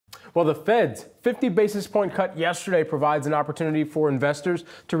Well, the Fed's 50 basis point cut yesterday provides an opportunity for investors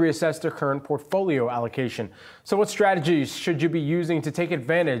to reassess their current portfolio allocation. So what strategies should you be using to take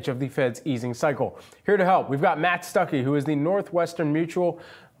advantage of the Fed's easing cycle? Here to help, we've got Matt Stucky, who is the Northwestern Mutual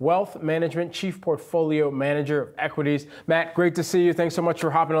Wealth Management Chief Portfolio Manager of Equities. Matt, great to see you. Thanks so much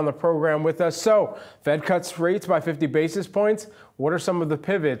for hopping on the program with us. So, Fed cuts rates by 50 basis points. What are some of the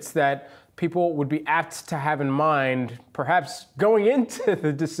pivots that people would be apt to have in mind, perhaps going into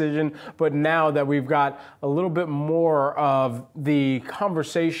the decision, but now that we've got a little bit more of the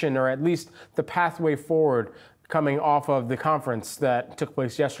conversation, or at least the pathway forward, coming off of the conference that took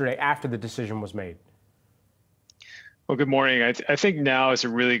place yesterday after the decision was made? Well, good morning. I think now is a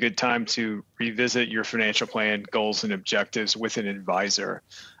really good time to revisit your financial plan, goals, and objectives with an advisor.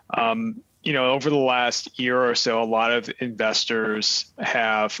 Over the last year or so, a lot of investors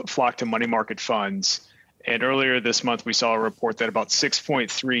have flocked to money market funds. And earlier this month, we saw a report that about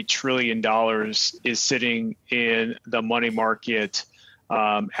 $6.3 trillion is sitting in the money market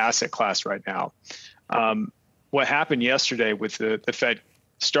asset class right now. What happened yesterday with the Fed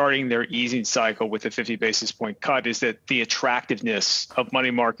starting their easing cycle with a 50 basis point cut is that the attractiveness of money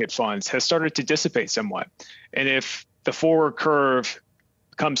market funds has started to dissipate somewhat. And if the forward curve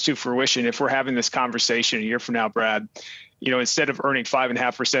comes to fruition, if we're having this conversation a year from now, Brad, instead of earning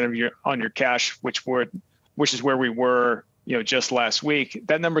 5.5% on your cash, which is where we were, just last week,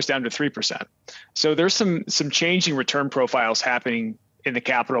 that number's down to 3%. So there's some changing return profiles happening in the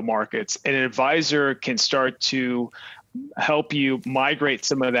capital markets, and an advisor can start to help you migrate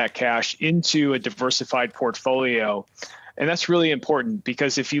some of that cash into a diversified portfolio. And that's really important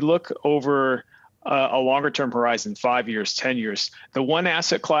because if you look over a longer term horizon, 5 years, 10 years, the one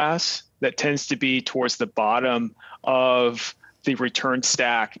asset class that tends to be towards the bottom of the return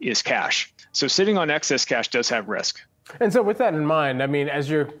stack is cash. So sitting on excess cash does have risk. And so with that in mind, as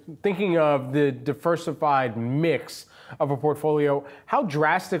you're thinking of the diversified mix of a portfolio, how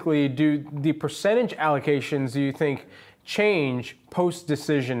drastically do the percentage allocations, do you think, change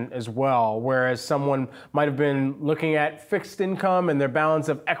post-decision as well? Whereas someone might have been looking at fixed income and their balance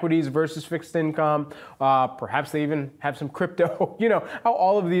of equities versus fixed income, perhaps they even have some crypto, how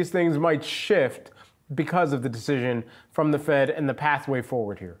all of these things might shift because of the decision from the Fed and the pathway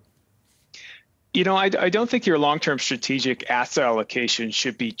forward here. I don't think your long-term strategic asset allocation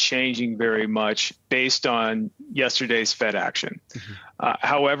should be changing very much based on yesterday's Fed action.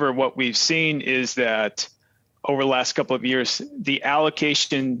 However, what we've seen is that over the last couple of years, the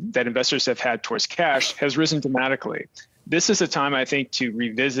allocation that investors have had towards cash has risen dramatically. This is a time, I think, to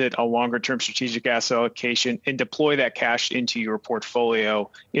revisit a longer-term strategic asset allocation and deploy that cash into your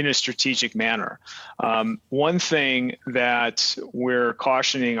portfolio in a strategic manner. One thing that we're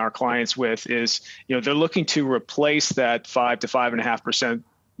cautioning our clients with is, they're looking to replace that 5 to 5.5%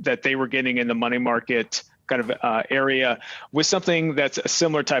 that they were getting in the money market kind of area with something that's a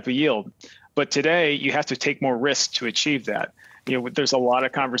similar type of yield. But today, you have to take more risk to achieve that. There's a lot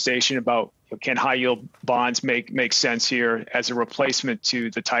of conversation about, can high yield bonds make sense here as a replacement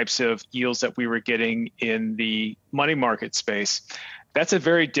to the types of yields that we were getting in the money market space. That's a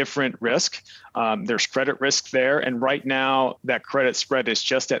very different risk. There's credit risk there. And right now, that credit spread is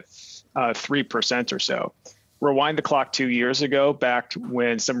just at 3% or so. Rewind the clock 2 years ago, back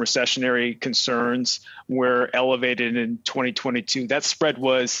when some recessionary concerns were elevated in 2022, that spread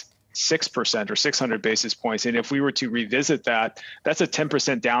was 6% or 600 basis points. And if we were to revisit that, that's a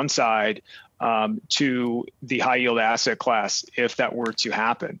 10% downside to the high yield asset class if that were to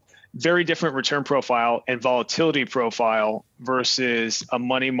happen. Very different return profile and volatility profile versus a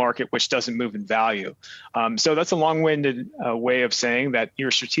money market which doesn't move in value. So that's a long-winded way of saying that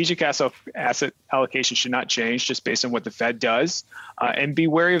your strategic asset allocation should not change just based on what the Fed does. And be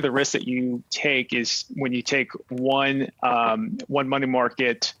wary of the risk that you take is when you take one money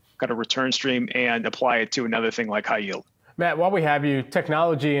market kind of return stream and apply it to another thing like high yield. Matt, while we have you,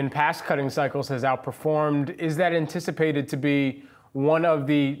 technology in past cutting cycles has outperformed. Is that anticipated to be one of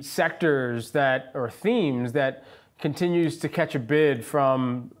the sectors or themes that continues to catch a bid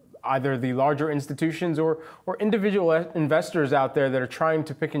from either the larger institutions or individual investors out there that are trying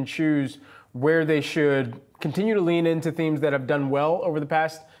to pick and choose where they should continue to lean into themes that have done well over the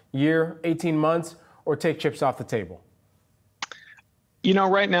past year, 18 months, or take chips off the table?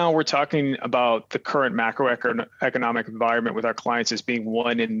 Right now we're talking about the current macroeconomic environment with our clients as being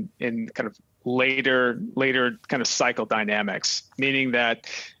one in kind of later kind of cycle dynamics, meaning that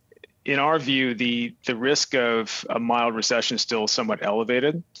in our view, the risk of a mild recession is still somewhat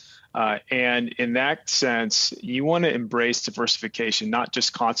elevated. And in that sense, you want to embrace diversification, not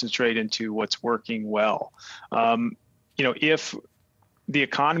just concentrate into what's working well. If the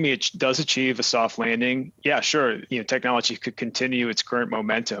economy does achieve a soft landing, yeah, sure, technology could continue its current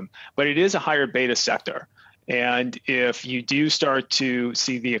momentum, but it is a higher beta sector. And if you do start to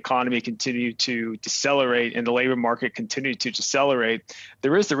see the economy continue to decelerate and the labor market continue to decelerate,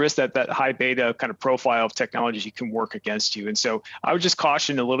 there is the risk that that high beta kind of profile of technology can work against you. And so I would just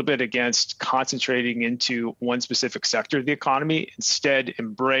caution a little bit against concentrating into one specific sector of the economy. Instead,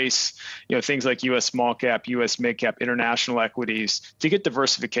 embrace things like U.S. small cap, U.S. mid cap, international equities to get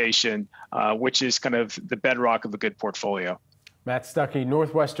diversification, which is kind of the bedrock of a good portfolio. Matt Stucky,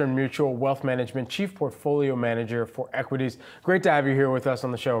 Northwestern Mutual Wealth Management Chief Portfolio Manager for Equities. Great to have you here with us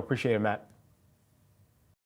on the show. Appreciate it, Matt.